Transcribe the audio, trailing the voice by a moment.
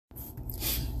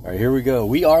All right, here we go.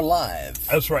 We are live.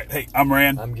 That's right. Hey, I'm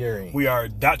Rand. I'm Gary. We are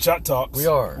Dot Shot Talks. We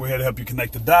are. We're here to help you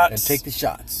connect the dots. And take the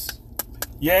shots.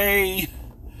 Yay.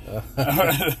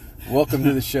 Welcome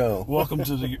to the show. Welcome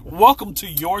to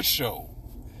your show.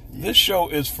 This show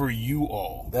is for you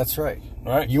all. That's right.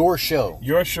 All right. Your show.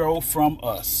 Your show from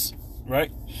us.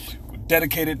 Right? We're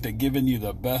dedicated to giving you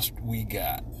the best we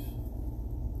got.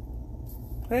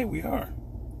 Hey, we are.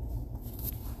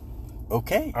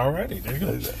 Okay. Alrighty, there you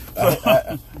go.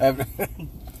 I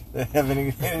have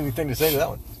anything to say to that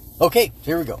one. Okay,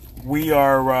 here we go.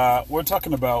 We're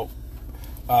talking about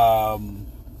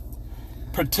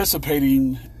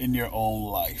participating in your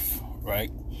own life, right?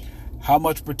 How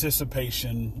much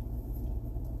participation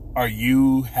are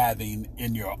you having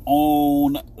in your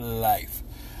own life?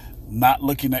 Not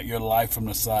looking at your life from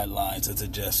the sidelines as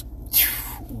it just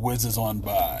whizzes on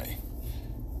by.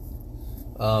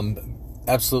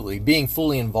 Absolutely. Being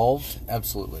fully involved,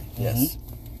 absolutely. Yes.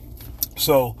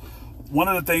 So, one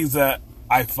of the things that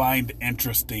I find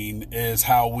interesting is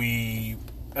how we,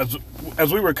 as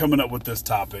we were coming up with this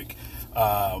topic,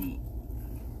 one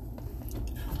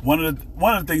of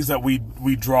the things that we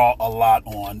draw a lot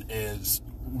on is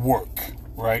work,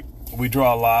 right? We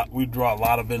draw a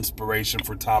lot of inspiration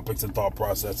for topics and thought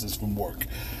processes from work.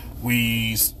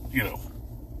 I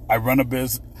run a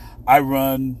business. I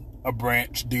run a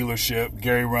branch dealership.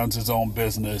 Gary runs his own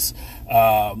business.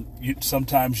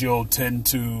 Sometimes you'll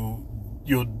deal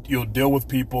with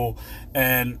people,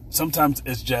 and sometimes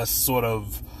it's just sort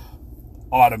of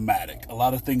automatic. A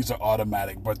lot of things are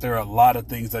automatic, but there are a lot of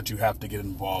things that you have to get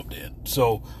involved in.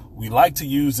 So we like to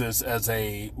use it as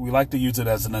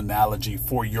an analogy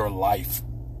for your life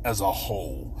as a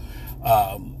whole.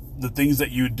 The things that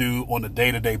you do on a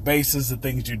day-to-day basis, the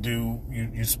things you do,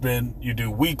 you do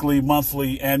weekly,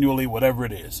 monthly, annually, whatever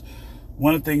it is.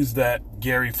 One of the things that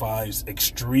Gary finds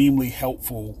extremely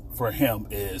helpful for him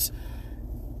is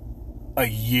a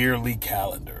yearly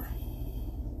calendar.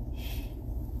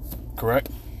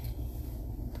 Correct?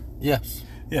 Yes.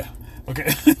 Yeah.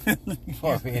 Okay.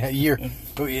 Well, a year.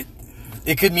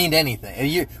 It could mean anything. A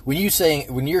year, when you're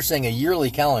saying a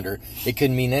yearly calendar, it could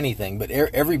mean anything. But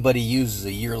everybody uses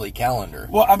a yearly calendar.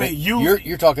 Well, I mean,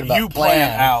 you're talking about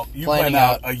planning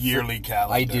out a yearly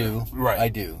calendar. I do. Right. I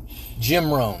do.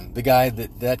 Jim Rohn, the guy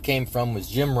that came from was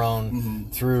Jim Rohn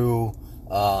through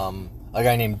a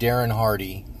guy named Darren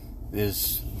Hardy,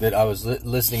 that I was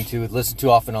listening to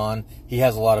off and on. He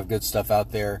has a lot of good stuff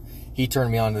out there. He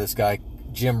turned me on to this guy.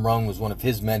 Jim Rohn was one of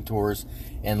his mentors,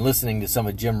 and listening to some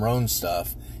of Jim Rohn's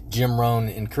stuff, Jim Rohn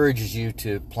encourages you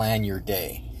to plan your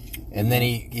day. And then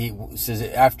he says,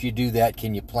 after you do that,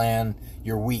 can you plan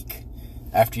your week?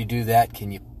 After you do that,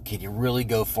 can you really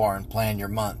go far and plan your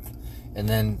month? And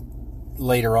then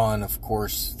later on, of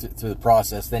course, through the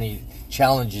process, then he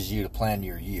challenges you to plan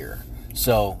your year.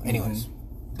 So, anyways,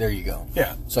 there you go.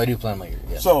 Yeah. So I do plan my year.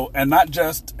 Yes. So, and not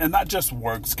just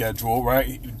work schedule,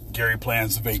 right? Gary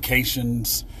plans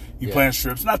vacations. He plans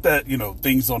trips. Not that,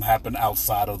 things don't happen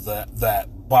outside of that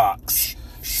box.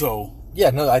 So.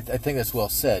 Yeah, no, I think that's well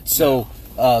said. So,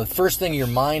 first thing your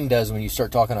mind does when you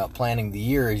start talking about planning the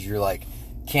year is you're like,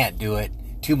 can't do it.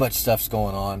 Too much stuff's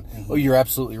going on. Oh, you're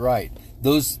absolutely right.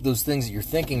 Those things that you're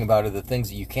thinking about are the things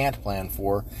that you can't plan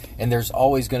for. And there's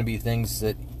always going to be things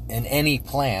that in any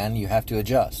plan you have to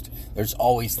adjust. There's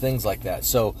always things like that.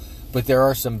 So, but there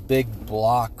are some big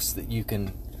blocks that you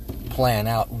can plan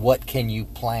out. What can you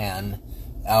plan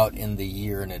out in the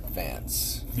year in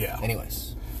advance? Yeah.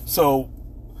 Anyways. So,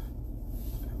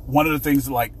 one of the things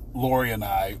like Lori and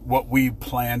I, what we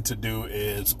plan to do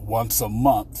is once a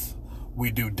month,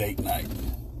 we do date night.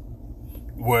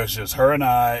 Where it's just her and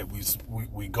I,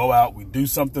 we go out, we do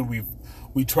something,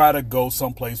 we try to go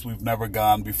someplace we've never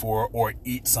gone before or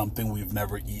eat something we've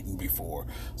never eaten before.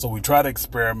 So we try to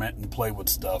experiment and play with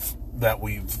stuff that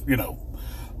we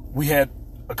had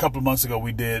a couple of months ago,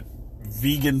 we did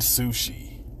vegan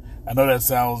sushi. I know that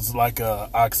sounds like a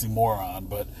oxymoron,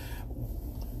 but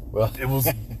it was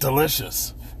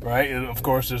delicious, right? And of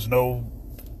course, there's no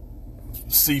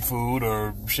seafood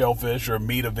or shellfish or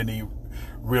meat of any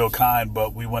real kind,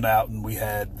 but we went out and we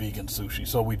had vegan sushi.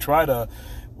 So we try to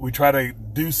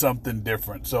do something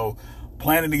different. So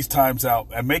planning these times out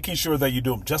and making sure that you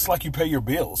do them just like you pay your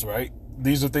bills, right?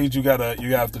 These are things you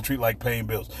have to treat like paying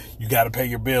bills. You got to pay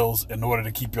your bills in order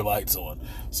to keep your lights on.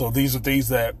 So these are things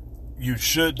that you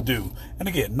should do. And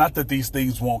again, not that these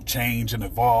things won't change and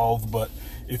evolve, but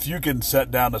if you can set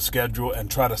down a schedule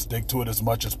and try to stick to it as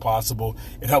much as possible,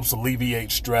 it helps alleviate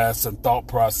stress and thought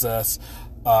process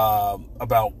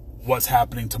about what's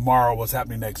happening tomorrow, what's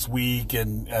happening next week,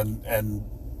 and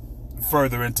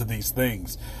further into these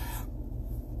things.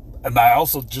 And I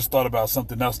also just thought about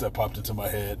something else that popped into my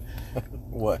head.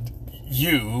 What?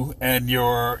 You and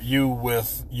you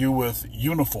with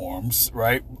uniforms,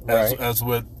 right? Right. As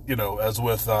with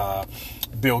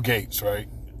Bill Gates, right?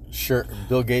 Sure.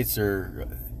 Bill Gates or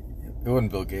it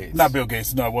wasn't Bill Gates. Not Bill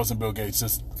Gates. No, it wasn't Bill Gates.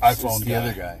 It's iPhone It's guy. the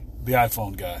other guy. The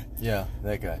iPhone guy. Yeah,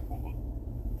 that guy.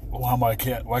 Why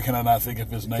can I not think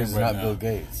of his name Because right it's not now? Bill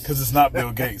Gates. Because it's not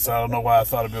Bill Gates. I don't know why I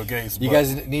thought of Bill Gates. You but-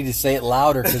 guys need to say it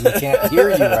louder because we can't hear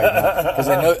you right now. Because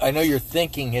I know you're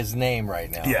thinking his name right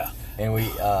now. Yeah. And we,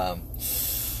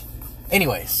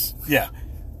 anyways. Yeah.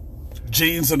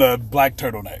 Jeans and a black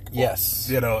turtleneck. Yes.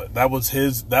 That was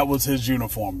his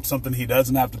uniform. Something he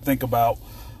doesn't have to think about.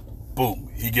 Boom.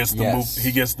 He gets to Yes. move.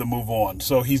 He gets to move on.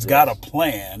 So he's got a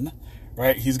plan,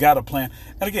 right? He's got a plan.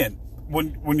 And again,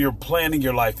 when you're planning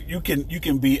your life, you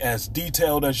can be as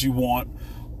detailed as you want,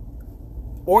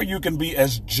 or you can be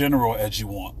as general as you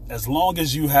want. As long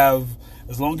as you have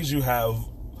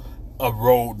a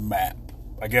road map.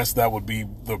 I guess that would be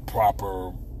the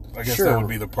proper. Sure. That would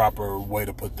be the proper way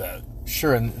to put that.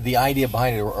 Sure, and the idea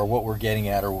behind it, or what we're getting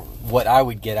at, or what I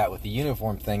would get at with the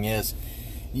uniform thing is,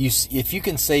 if you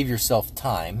can save yourself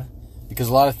time, because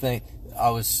a lot of things. I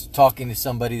was talking to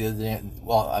somebody the other day.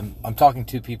 Well, I'm talking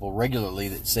to people regularly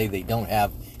that say they don't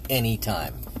have any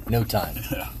time, no time.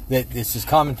 Yeah. That it's this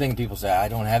common thing people say. I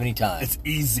don't have any time. It's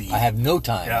easy. I have no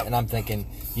time, Yep. and I'm thinking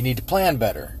you need to plan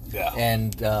better. Yeah.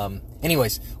 And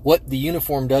anyways, what the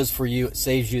uniform does for you, it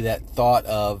saves you that thought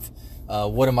of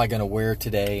what am I going to wear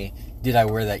today? Did I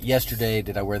wear that yesterday?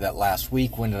 Did I wear that last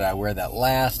week? When did I wear that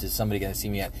last? Is somebody going to see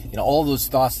me at? All those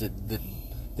thoughts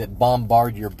that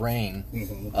bombard your brain.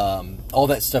 Mm-hmm. All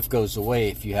that stuff goes away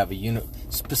if you have a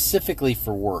specifically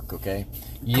for work. Okay,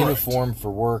 uniform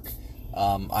for work.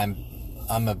 I'm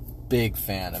a big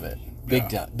fan of it. Big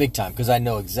time, because I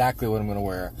know exactly what I'm going to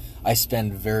wear. I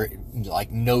spend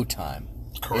no time.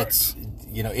 Correct.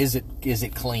 Is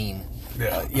it clean?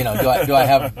 Yeah. Do I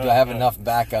have enough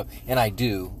backup? And I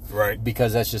do. Right.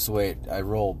 Because that's just the way I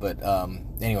roll. But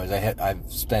anyways, I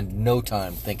spend no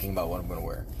time thinking about what I'm going to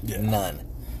wear. Yeah. None.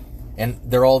 And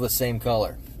they're all the same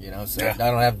color. So Yeah.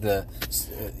 I don't have the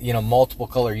multiple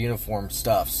color uniform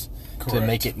stuffs to Correct.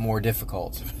 make it more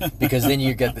difficult, because then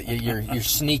you get you're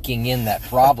sneaking in that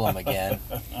problem again.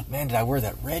 Man, did I wear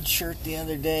that red shirt the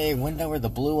other day? When did I wear the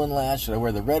blue one last? Should I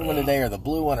wear the red one today or the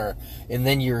blue one? And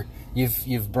then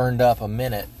you've burned up a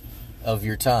minute of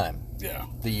your time Yeah.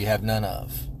 that you have none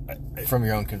of from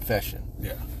your own confession.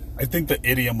 Yeah. I think the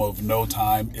idiom of no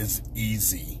time is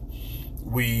easy.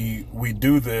 We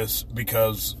do this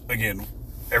because, again,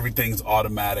 everything's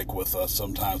automatic with us.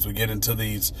 Sometimes we get into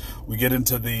these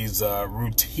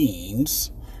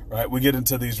routines, right? We get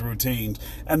into these routines,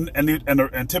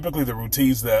 and typically the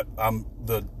routines that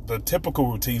the typical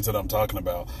routines that I'm talking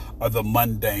about are the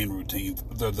mundane routines.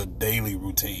 They're the daily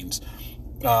routines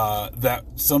that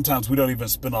sometimes we don't even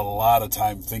spend a lot of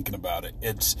time thinking about it.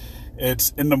 It's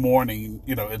in the morning,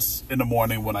 it's in the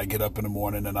morning when I get up in the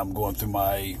morning and I'm going through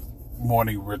my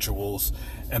morning rituals,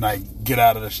 and I get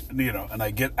out of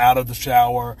the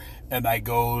shower, and I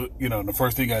go, the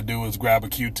first thing I do is grab a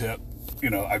Q-tip.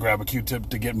 I grab a Q-tip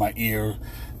to get my ear,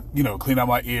 clean out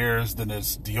my ears. Then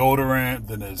it's deodorant.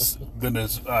 Then it's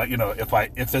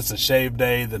if it's a shave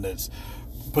day, then it's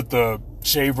put the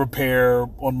shave repair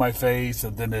on my face,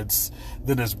 and then it's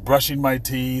brushing my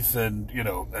teeth, and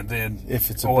then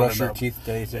If it's a brush your teeth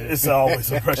day, it's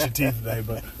always a brush your teeth day,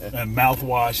 and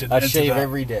mouthwash. And I shave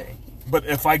every day. But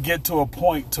if I get to a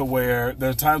point to where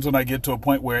there are times when I get to a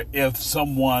point where if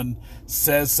someone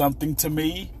says something to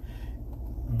me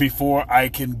before I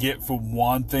can get from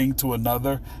one thing to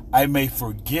another, I may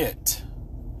forget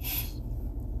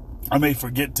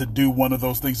to do one of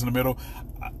those things in the middle,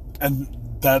 and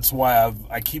that's why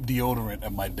I keep deodorant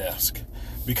at my desk,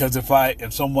 because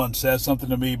if someone says something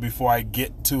to me before I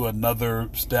get to another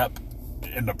step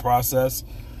in the process,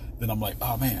 then I'm like,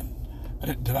 oh man,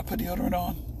 did I put deodorant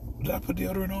on? I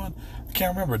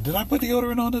can't remember. Did I put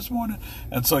deodorant on this morning?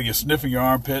 And so you're sniffing your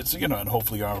armpits, and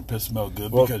hopefully your armpits smell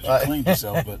good because you cleaned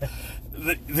yourself, but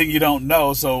then you don't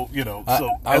know, so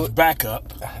as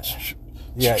backup.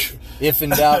 Yeah, if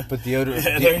in doubt, put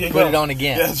deodorant. Put it on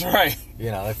again. That's right.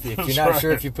 If you're not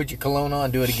sure if you put your cologne on,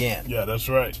 do it again. Yeah, that's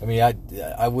right. I mean,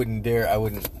 I wouldn't dare. I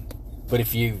wouldn't. But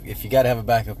if you got to have a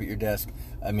backup at your desk,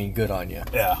 I mean, good on you.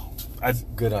 Yeah,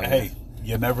 Good on you. Hey,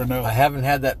 you never know. I haven't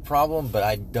had that problem, but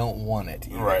I don't want it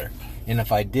either. Right. And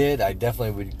if I did, I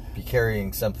definitely would be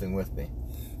carrying something with me,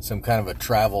 some kind of a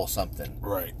travel something.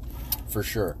 Right. For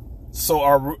sure. So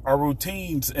our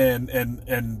routines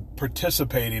and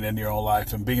participating in your own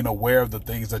life and being aware of the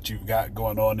things that you've got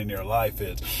going on in your life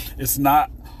it's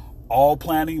not all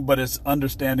planning, but it's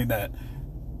understanding that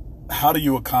how do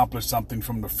you accomplish something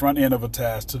from the front end of a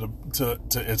task to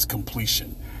its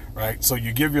completion, right? So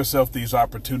you give yourself these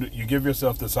opportunity. You give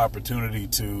yourself this opportunity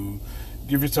to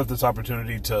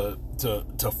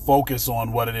focus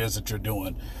on what it is that you're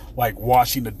doing, like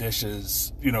washing the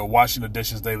dishes. Washing the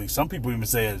dishes daily. Some people even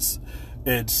say it's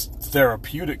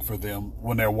therapeutic for them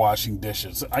when they're washing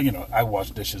dishes. I wash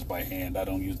dishes by hand. I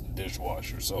don't use the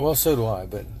dishwasher. So do I.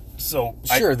 But so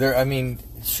sure,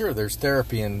 there's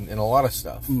therapy in a lot of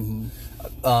stuff.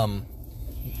 Mm-hmm.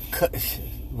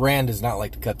 Rand does not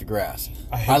like to cut the grass.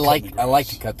 I like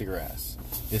to cut the grass.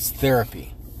 It's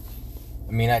therapy.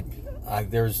 I mean,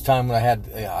 there was a time when I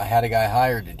had a guy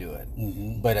hired to do it,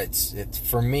 mm-hmm. but it's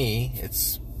for me.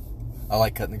 I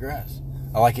like cutting the grass.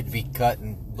 I like it to be cut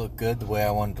and look good the way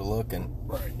I want it to look. And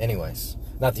right. Anyways,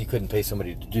 not that you couldn't pay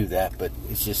somebody to do that, but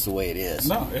it's just the way it is.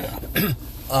 No, yeah.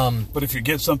 But if you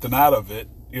get something out of it,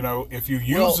 if you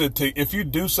use if you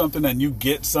do something and you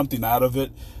get something out of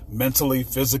it, mentally,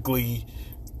 physically,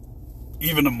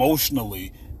 even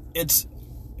emotionally, it's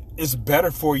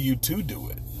better for you to do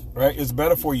it. Right, it's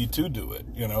better for you to do it,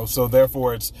 So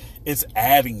therefore, it's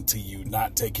adding to you,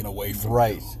 not taking away from you.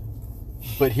 Right.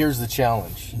 But here's the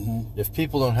challenge: mm-hmm. if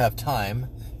people don't have time,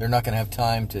 they're not going to have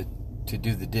time to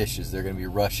do the dishes. They're going to be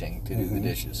rushing to do mm-hmm. the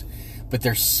dishes. But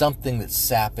there's something that's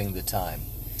sapping the time,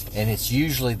 and it's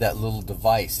usually that little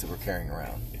device that we're carrying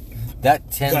around.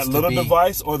 That tends to be... That little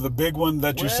device or the big one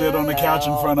that you sit on the couch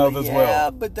in front of as well?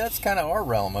 Yeah, but that's kind of our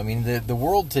realm. I mean, the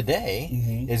world today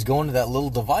mm-hmm. is going to that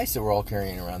little device that we're all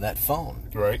carrying around, that phone.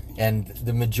 Right. And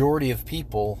the majority of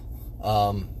people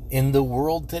in the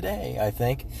world today, I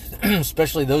think,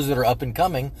 especially those that are up and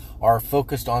coming, are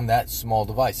focused on that small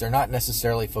device. They're not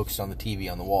necessarily focused on the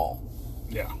TV on the wall.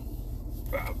 Yeah.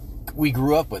 We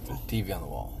grew up with the TV on the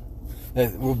wall.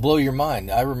 It will blow your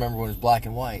mind. I remember when it was black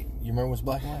and white. You remember when it was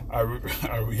black and white?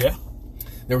 Yeah.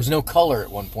 There was no color at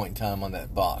one point in time on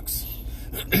that box.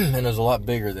 And it was a lot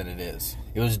bigger than it is.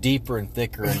 It was deeper and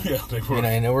thicker. And, yeah, they were.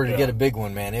 In order to get a big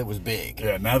one, man, it was big.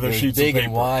 Yeah, now they're sheets big of paper.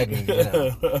 And wide. And,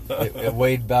 it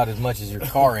weighed about as much as your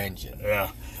car engine.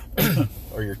 Yeah.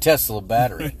 Or your Tesla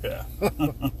battery. Yeah.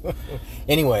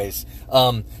 Anyways,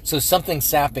 so something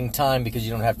sapping time because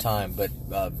you don't have time, but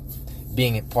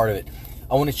being a part of it.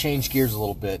 I want to change gears a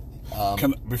little bit.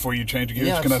 Before you change gears,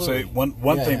 yeah, can I say one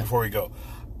thing before we go?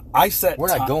 We're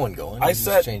not going. I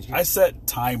set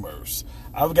timers.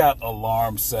 I've got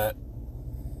alarms set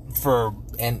for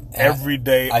every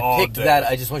day. I picked day. that.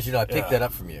 I just want you to know I picked that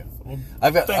up from you. Well,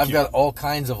 I've got all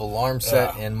kinds of alarms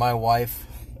set, and my wife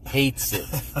hates it.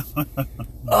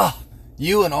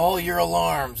 You and all your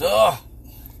alarms. But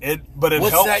it what's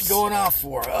helps. That going off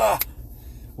for?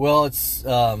 Well, it's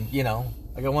I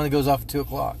got one that goes off at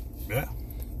 2:00. Yeah.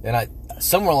 And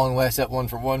somewhere along the way I set one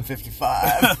for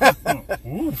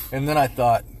 1:55. And then I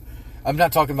thought, I'm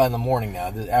not talking about in the morning now,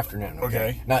 the afternoon.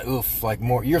 Okay. Not like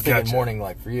more. You're thinking morning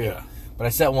like for you. Yeah. But I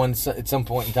set one at some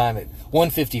point in time at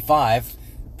 1:55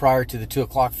 prior to the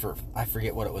 2:00 for, I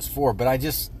forget what it was for, but I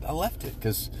left it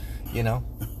because,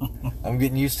 I'm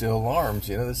getting used to alarms,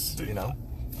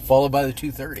 followed by the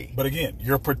 2:30. But again,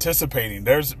 you're participating.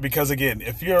 Because again,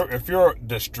 if you're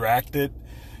distracted,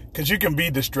 because you can be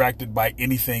distracted by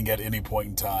anything at any point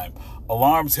in time,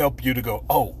 alarms help you to go,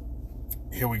 oh,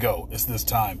 here we go, it's this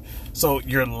time. So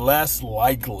you're less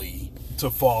likely to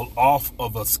fall off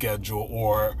of a schedule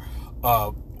or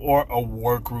a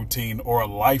work routine or a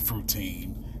life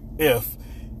routine if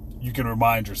you can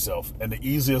remind yourself. And the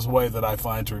easiest way that I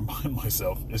find to remind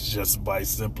myself is just by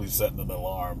simply setting an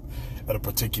alarm at a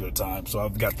particular time. So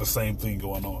I've got the same thing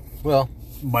going on. Well,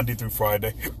 Monday through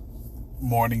Friday,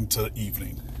 morning to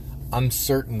evening. I'm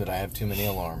certain that I have too many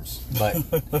alarms, but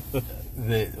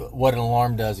what an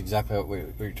alarm does, exactly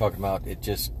what you're talking about, it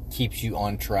just keeps you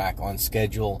on track, on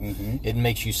schedule. Mm-hmm. It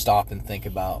makes you stop and think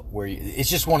about it's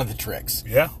just one of the tricks.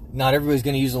 Yeah. Not everybody's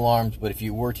going to use alarms, but if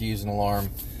you were to use an alarm,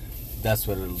 that's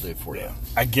what it'll do for you.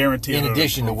 I guarantee. In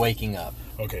addition to waking up.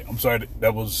 Okay, I'm sorry.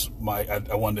 That was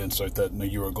I wanted to insert that. No,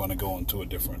 you were going to go into a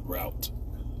different route.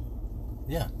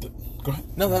 Yeah. Go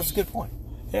ahead. No, that's a good point.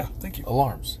 Yeah, thank you.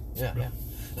 Alarms. Yeah.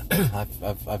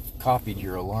 I've copied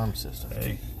your alarm system.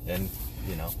 Hey. And,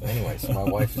 anyways, my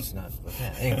wife is not.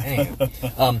 Anyway.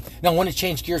 Now, I want to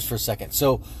change gears for a second.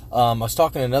 So, I was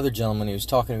talking to another gentleman. He was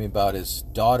talking to me about his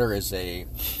daughter is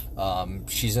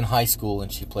she's in high school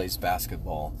and she plays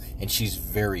basketball. And she's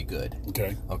very good.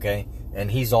 Okay?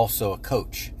 And he's also a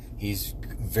coach. He's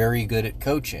very good at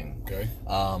coaching. Okay.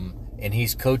 And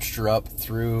he's coached her up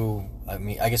through,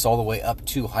 I guess all the way up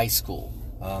to high school.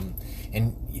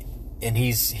 And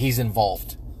he's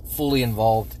involved, fully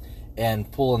involved,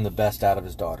 and pulling the best out of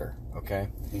his daughter. Okay?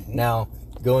 Now,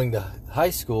 going to high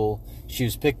school, she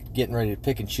was getting ready to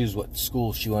pick and choose what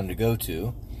school she wanted to go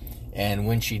to. And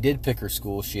when she did pick her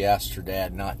school, she asked her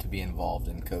dad not to be involved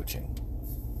in coaching.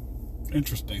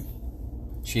 Interesting.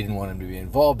 She didn't want him to be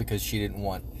involved because she didn't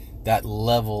want that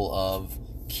level of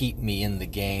keep me in the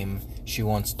game. She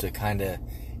wants to kind of...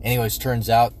 Anyways, turns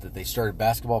out that they started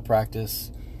basketball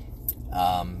practice,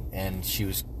 and she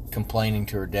was complaining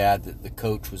to her dad that the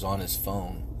coach was on his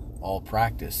phone all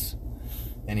practice,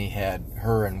 and he had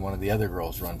her and one of the other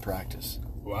girls run practice.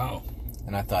 Wow.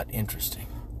 And I thought, interesting.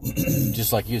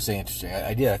 Just like you say, interesting.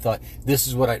 I did. I thought, this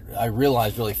is what I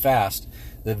realized really fast.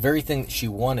 The very thing that she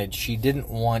wanted, she didn't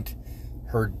want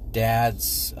her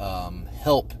dad's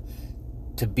help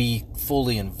to be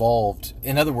fully involved.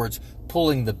 In other words,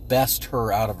 pulling the best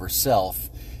her out of herself.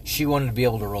 She wanted to be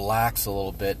able to relax a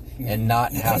little bit and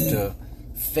not have to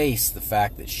face the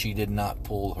fact that she did not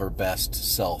pull her best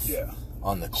self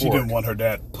on the court. She didn't want her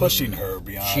dad pushing her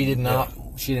beyond. She did not.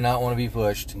 She did not want to be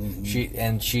pushed.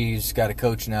 She's got a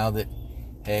coach now that,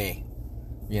 hey,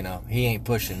 you know, he ain't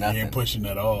pushing nothing. He ain't pushing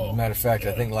at all. Matter of fact,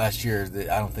 I think last year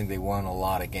I don't think they won a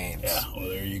lot of games. Yeah, well,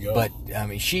 there you go. But I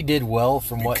mean, she did well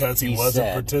from what he said. Because he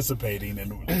wasn't participating in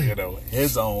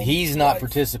his own. He's not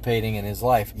participating in his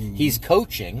life. He's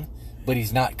coaching, but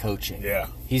he's not coaching. Yeah.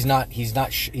 He's not. He's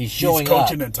showing up. He's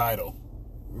coaching in title.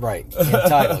 Right, in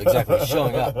title, exactly. He's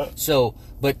showing up. So,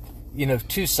 but you know,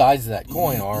 two sides of that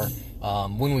coin are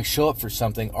when we show up for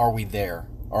something, are we there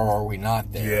or are we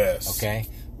not there? Yes. Okay.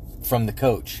 From the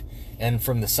coach, and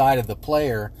from the side of the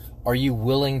player, are you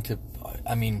willing to?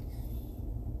 I mean,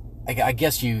 I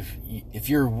guess if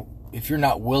you're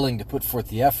not willing to put forth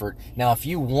the effort. Now, if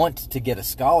you want to get a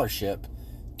scholarship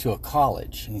to a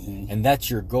college, and that's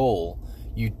your goal,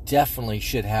 you definitely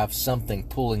should have something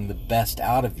pulling the best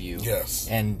out of you. Yes.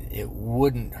 And it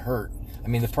wouldn't hurt. I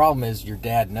mean, the problem is your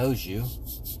dad knows you,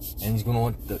 and he's going to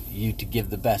want you to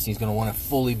give the best. He's going to want to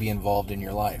fully be involved in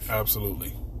your life.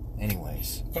 Absolutely.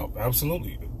 Anyways. Oh,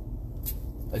 absolutely.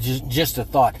 Just a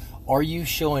thought. Are you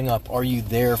showing up? Are you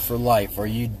there for life? Are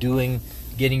you getting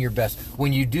your best?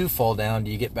 When you do fall down,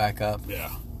 do you get back up? Yeah.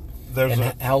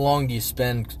 How long do you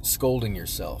spend scolding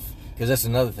yourself? Because that's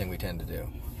another thing we tend to do.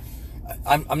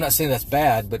 I'm not saying that's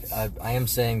bad, but I am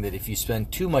saying that if you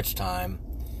spend too much time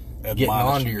getting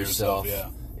onto yourself,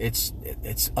 it's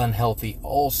unhealthy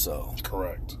also.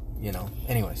 Correct. You know.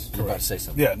 Anyways, you're about to say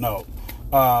something. Yeah, no.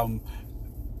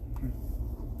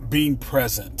 Being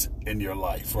present in your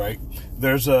life, right?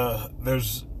 There's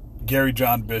Gary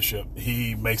John Bishop.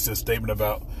 He makes this statement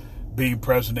about being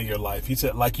present in your life. He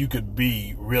said, like you could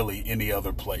be really any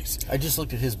other place. I just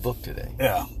looked at his book today.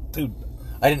 Yeah, dude.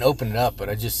 I didn't open it up, but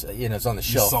I just, it's on the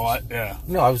shelf. You saw it? Yeah.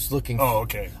 No, I was looking. Oh,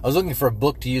 okay. I was looking for a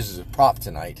book to use as a prop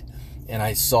tonight, and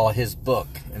I saw his book.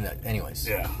 And anyways.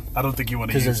 Yeah. I don't think you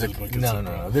want to use his book.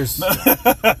 No. There's no.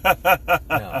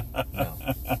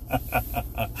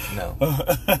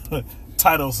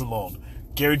 Titles alone.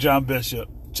 Gary John Bishop.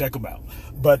 Check him out.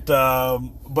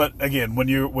 But again, when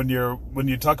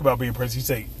you talk about being present, you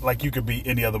say like you could be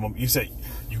any other moment. You say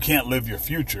you can't live your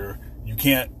future. You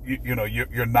can't.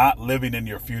 You're not living in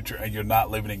your future, and you're not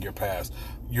living in your past.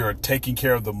 You're taking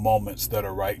care of the moments that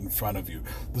are right in front of you.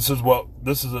 This is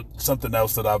something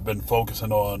else that I've been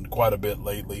focusing on quite a bit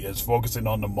lately. Is focusing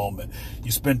on the moment.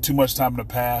 You spend too much time in the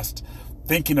past,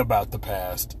 thinking about the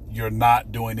past. You're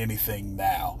not doing anything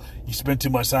now. You spend too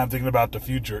much time thinking about the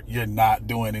future. You're not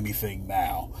doing anything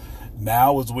now.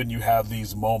 Now is when you have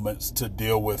these moments to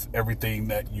deal with everything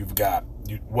that you've got.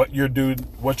 What you're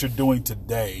doing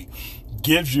today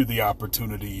gives you the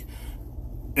opportunity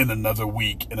in another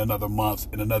week, in another month,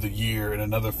 in another year, in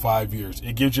another 5 years.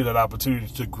 It gives you that opportunity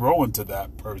to grow into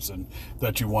that person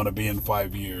that you want to be in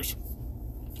 5 years.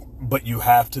 But you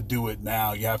have to do it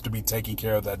now. You have to be taking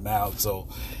care of that now. So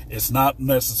it's not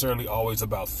necessarily always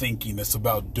about thinking. It's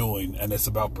about doing, and it's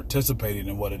about participating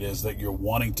in what it is that you're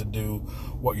wanting to do,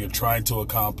 what you're trying to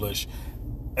accomplish,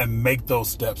 and make those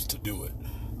steps to do it.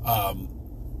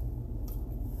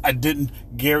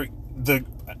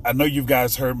 I know you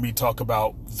guys heard me talk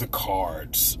about the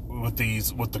cards with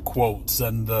the quotes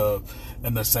and the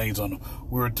sayings on them.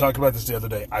 We were talking about this the other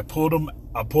day. I pulled them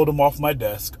off my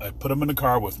desk. I put them in the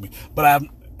car with me.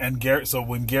 So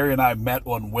when Gary and I met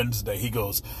on Wednesday, he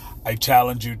goes, "I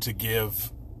challenge you to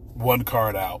give one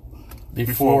card out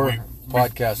before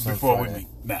we meet."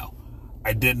 Now,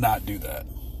 I did not do that.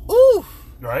 Ooh.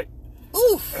 Right?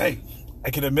 Ooh. Hey, I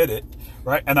can admit it.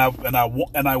 Right, and I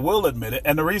will admit it.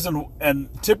 And the reason, and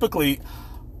typically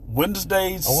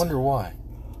Wednesdays. I wonder why.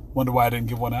 Wonder why I didn't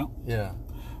give one out? Yeah.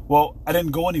 Well, I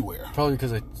didn't go anywhere. Probably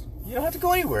because you don't have to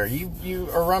go anywhere. You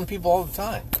are around people all the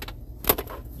time.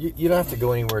 You don't have to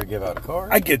go anywhere to give out a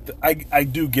card. I get I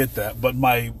do get that, but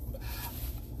I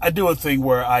do a thing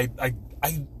where I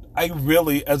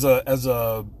really, as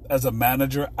a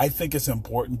manager, I think it's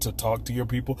important to talk to your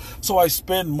people. So I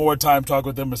spend more time talking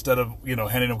with them instead of,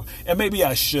 handing them. And maybe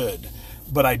I should,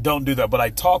 but I don't do that. But I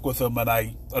talk with them, and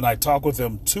I talk with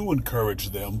them to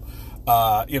encourage them.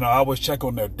 I always check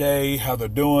on their day, how they're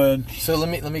doing. So let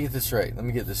me get this straight.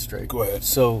 Go ahead.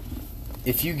 So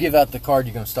if you give out the card,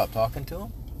 you're going to stop talking to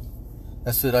them?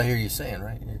 That's what I hear you saying,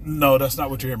 right? No, that's not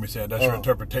what you hear me saying. That's your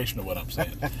interpretation of what I'm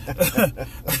saying.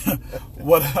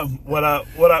 What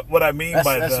I mean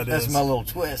by that is, that's my little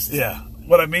twist. Yeah.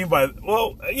 What I mean by,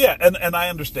 and I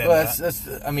understand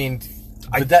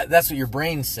that. That's what your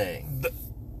brain's saying.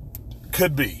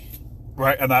 Could be,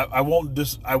 right? And I won't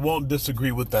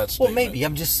disagree with that statement. Well, maybe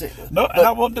I'm just saying. No, and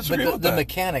I won't disagree with that. The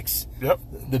mechanics. Yep.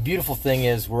 The beautiful thing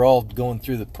is we're all going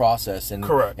through the process, and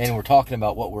correct, and we're talking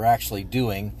about what we're actually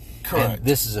doing. Correct. And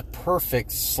this is a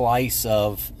perfect slice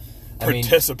of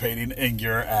participating in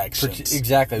your actions.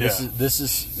 Exactly. Yeah. This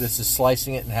is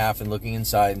slicing it in half and looking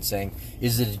inside and saying,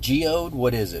 is it a geode?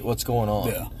 What is it? What's going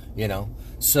on? Yeah.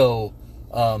 So,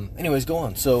 anyways, go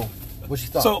on. So, what's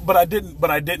your thought? So, but I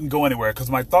didn't go anywhere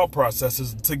because my thought process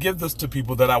is to give this to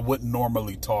people that I wouldn't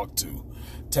normally talk to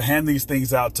hand these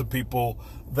things out to people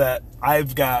that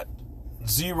I've got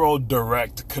zero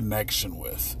direct connection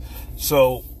with.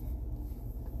 So,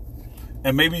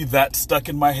 and maybe that's stuck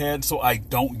in my head, so I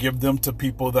don't give them to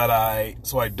people that I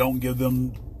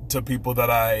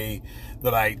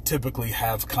typically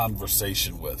have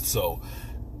conversation with. So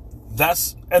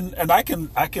that's and I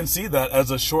can see that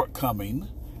as a shortcoming.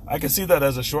 I can see that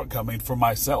as a shortcoming for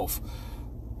myself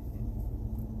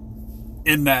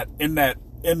in that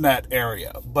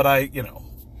area. But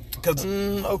because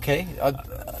okay.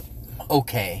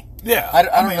 Okay. Yeah,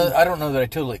 I don't know that I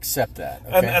totally accept that.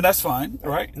 Okay? And that's fine,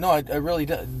 right? No, I really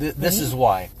do. This is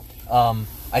why.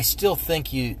 I still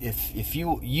think if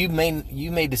you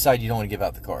may decide you don't want to give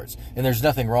out the cards, and there's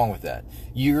nothing wrong with that.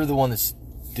 You're the one that's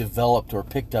developed or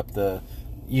picked up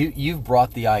you've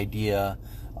brought the idea.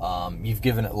 You've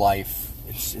given it life.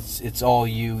 It's all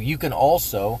you. You can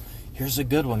also, here's a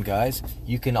good one, guys.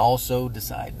 You can also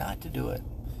decide not to do it.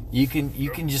 You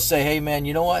can just say, hey man,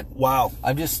 you know what? Wow.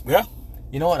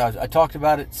 You know what? I talked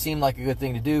about it. Seemed like a good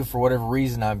thing to do for whatever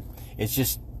reason. It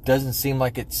just doesn't seem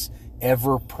like it's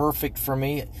ever perfect for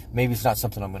me. Maybe it's not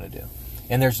something I'm going to do.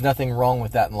 And there's nothing wrong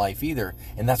with that in life either.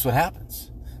 And that's what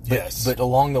happens. Yes. But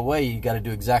along the way, you got to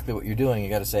do exactly what you're doing. You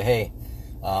got to say, hey,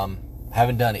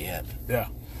 haven't done it yet. Yeah.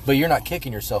 But you're not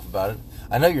kicking yourself about it.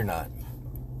 I know you're not.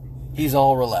 He's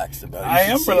all relaxed about it. I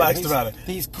am relaxed about it.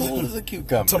 He's cool as a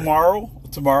cucumber. Tomorrow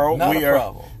not a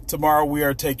problem. Tomorrow we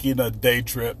are taking a day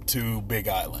trip to Big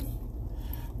Island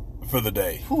for the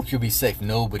day. Whew, you'll be safe.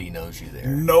 Nobody knows you there.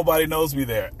 Nobody knows me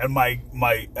there. And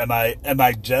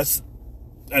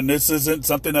and this isn't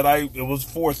something that it was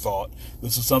forethought.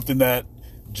 This is something that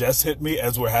just hit me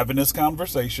as we're having this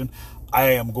conversation.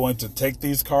 I am going to take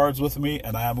these cards with me,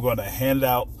 and I'm going to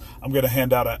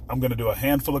do a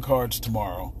handful of cards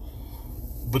tomorrow.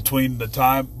 Between the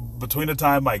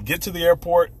time I get to the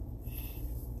airport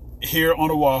here on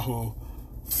Oahu,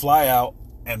 fly out,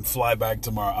 and fly back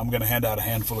tomorrow, I'm going to hand out a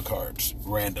handful of cards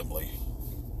randomly.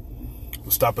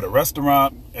 We'll stop at a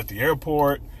restaurant, at the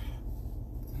airport,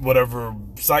 whatever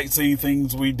sightseeing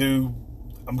things we do.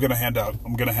 I'm going to hand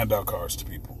out cards to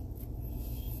people.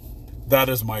 That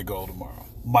is my goal tomorrow.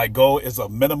 My goal is a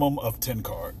minimum of 10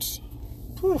 cards.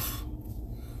 Poof.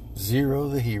 0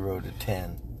 the hero to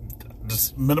 10.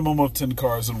 Just minimum of 10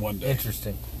 cards in one day.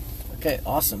 Interesting. Okay,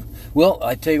 awesome. Well,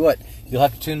 I tell you what, you'll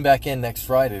have to tune back in next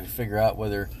Friday to figure out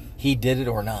whether he did it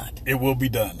or not. It will be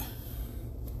done.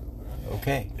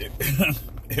 Okay.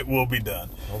 It will be done.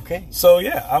 Okay. So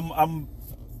yeah,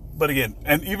 but again,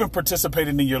 and even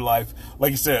participating in your life,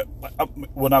 like you said,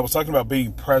 when I was talking about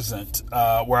being present,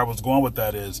 where I was going with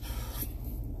that is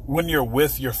when you're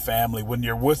with your family, when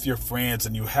you're with your friends,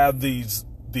 and you have these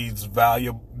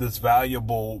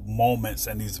valuable moments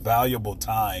and these valuable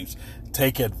times,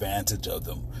 take advantage of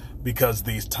them, because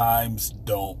these times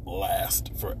don't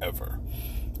last forever,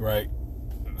 right?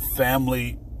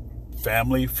 Family,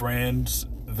 friends,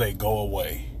 they go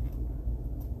away,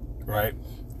 right?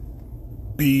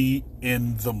 Be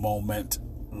in the moment,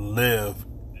 live,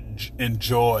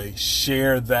 enjoy,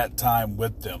 share that time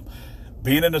with them.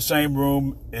 Being in the same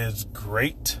room is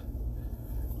great,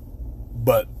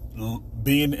 but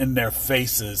being in their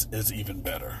faces is even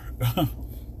better.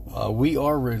 We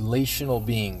are relational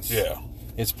beings. Yeah.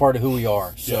 It's part of who we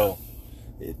are. So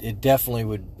it definitely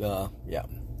would, yeah.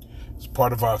 It's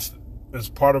part of our it's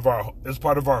part of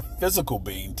our physical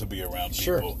being to be around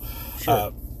people.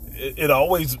 Sure.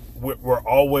 We're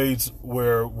always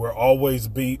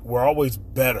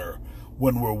better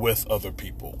when we're with other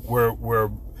people. We're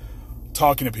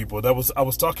talking to people. I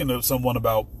was talking to someone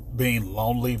about being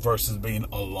lonely versus being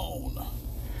alone,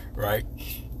 right?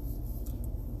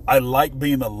 I like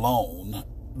being alone.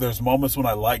 There's moments when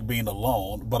I like being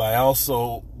alone, but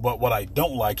what I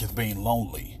don't like is being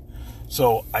lonely.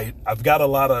 So I've got a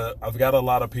lot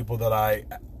of people that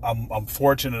I'm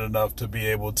fortunate enough to be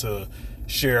able to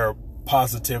share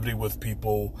positivity with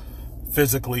people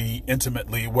physically,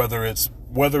 intimately, whether it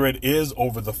is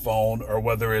over the phone or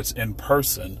whether it's in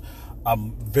person.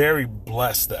 I'm very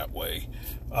blessed that way.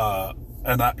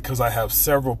 Because I have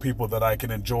several people that I can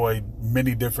enjoy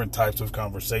many different types of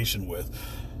conversation with.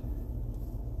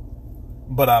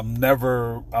 But I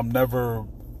never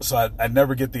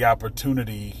get the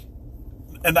opportunity,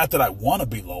 and not that I want to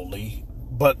be lonely,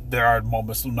 but there are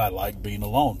moments when I like being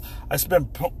alone. I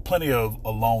spend plenty of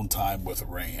alone time with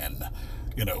Rand,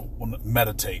 when I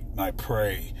meditate and I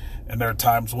pray. And there are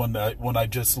times when I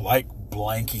just like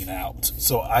blanking out.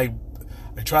 So I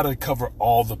try to cover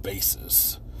all the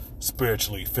bases,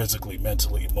 spiritually, physically,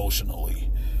 mentally, emotionally.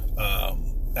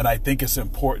 And I think it's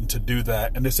important to do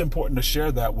that. And it's important to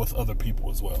share that with other people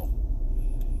as well.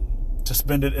 To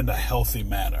spend it in a healthy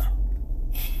manner.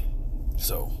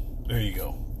 So, there you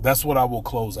go. That's what I will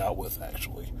close out with,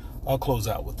 actually. I'll close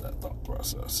out with that thought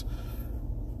process.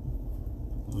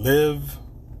 Live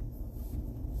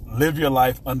your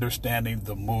life understanding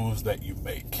the moves that you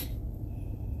make.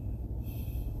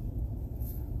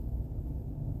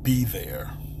 Be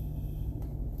there.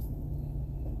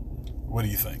 What do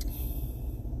you think?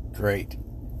 Great.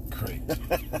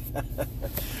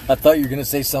 I thought you were going to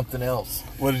say something else.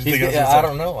 What did you think? I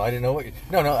don't know. I didn't know what.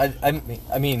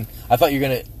 I mean, I thought you were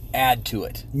going to add to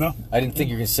it. No, I didn't think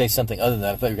you were going to say something other than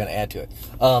that. I thought you were going to add to it.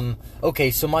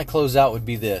 Okay, so my closeout would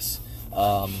be this: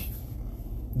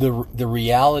 the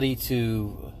reality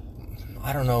to.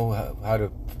 I don't know how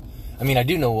to. I mean, I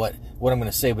do know what I'm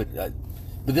going to say, but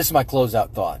this is my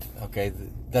closeout thought. Okay,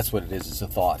 that's what it is. It's a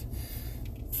thought.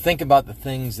 Think about the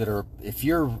things that are, if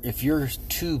you're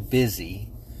too busy,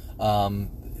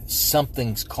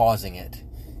 something's causing it.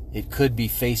 It could be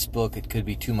Facebook. It could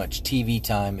be too much TV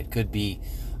time. It could be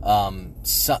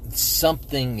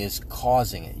something is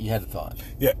causing it. You had a thought.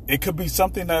 Yeah, it could be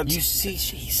something that he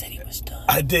said he was done.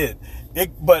 I did.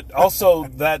 But also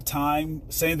that time,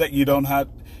 saying that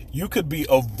you could be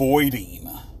avoiding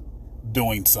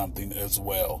doing something as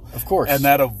well. Of course. And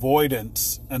that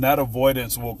avoidance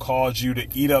will cause you to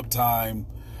eat up time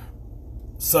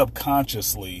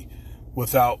subconsciously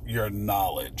without your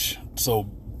knowledge.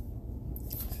 So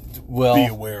be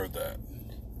aware of that.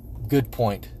 Good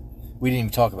point. We didn't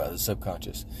even talk about the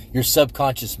subconscious. Your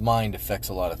subconscious mind affects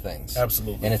a lot of things.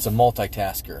 Absolutely. And it's a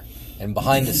multitasker. And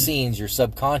behind the scenes, your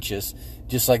subconscious,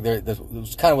 just like it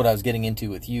was kind of what I was getting into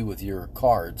with you with your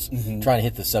cards, trying to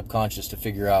hit the subconscious to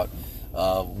figure out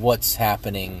what's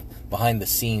happening behind the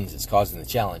scenes that's causing the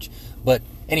challenge. But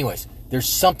anyways, there's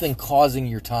something causing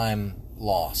your time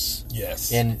loss.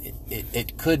 Yes. And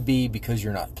it could be because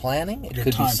you're not planning. It Your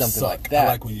could be time something suck. like that.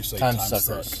 I like when you say time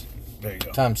suckers. suck. There you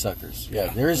go. Time suckers. Yeah,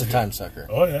 there is a time sucker.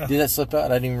 Oh, yeah. Did that slip out?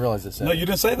 I didn't even realize it said No, it. you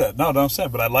didn't say that. No, I'm saying,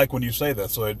 but I like when you say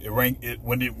that. So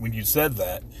when you said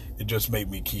that, it just made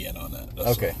me key in on that. That's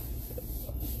Okay. all.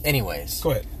 Anyways.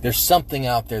 Go ahead. There's something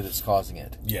out there that's causing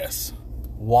it. Yes.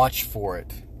 Watch for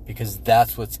it, because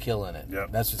that's what's killing it.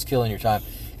 Yep. That's what's killing your time.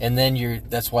 And then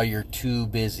that's why you're too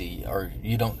busy, or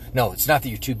you don't. No, it's not that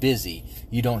you're too busy.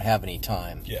 You don't have any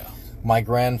time. Yeah. My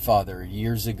grandfather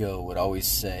years ago would always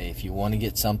say, if you want to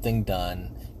get something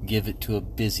done, give it to a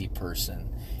busy person.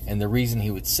 And the reason he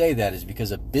would say that is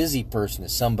because a busy person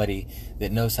is somebody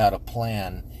that knows how to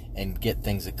plan and get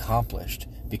things accomplished,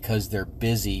 because they're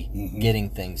busy getting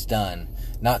things done,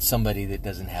 not somebody that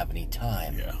doesn't have any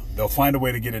time. Yeah. They'll find a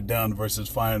way to get it done versus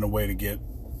finding a way to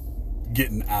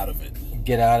getting out of it.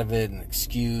 Get out of it, an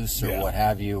excuse or what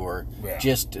have you, or Yeah.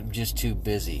 just too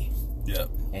busy. Yeah.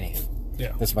 Anywho,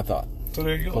 Yeah. that's my thought. So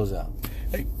there you go. Close out.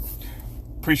 Hey,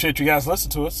 appreciate you guys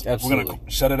listening to us. Absolutely. We're going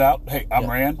to shut it out. Hey, I'm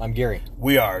Rand. I'm Gary.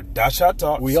 We are Dot Shot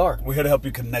Talks. We are. We're here to help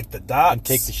you connect the dots. And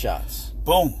take the shots.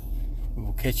 Boom. We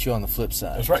will catch you on the flip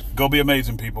side. That's right. Go be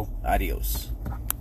amazing, people. Adios.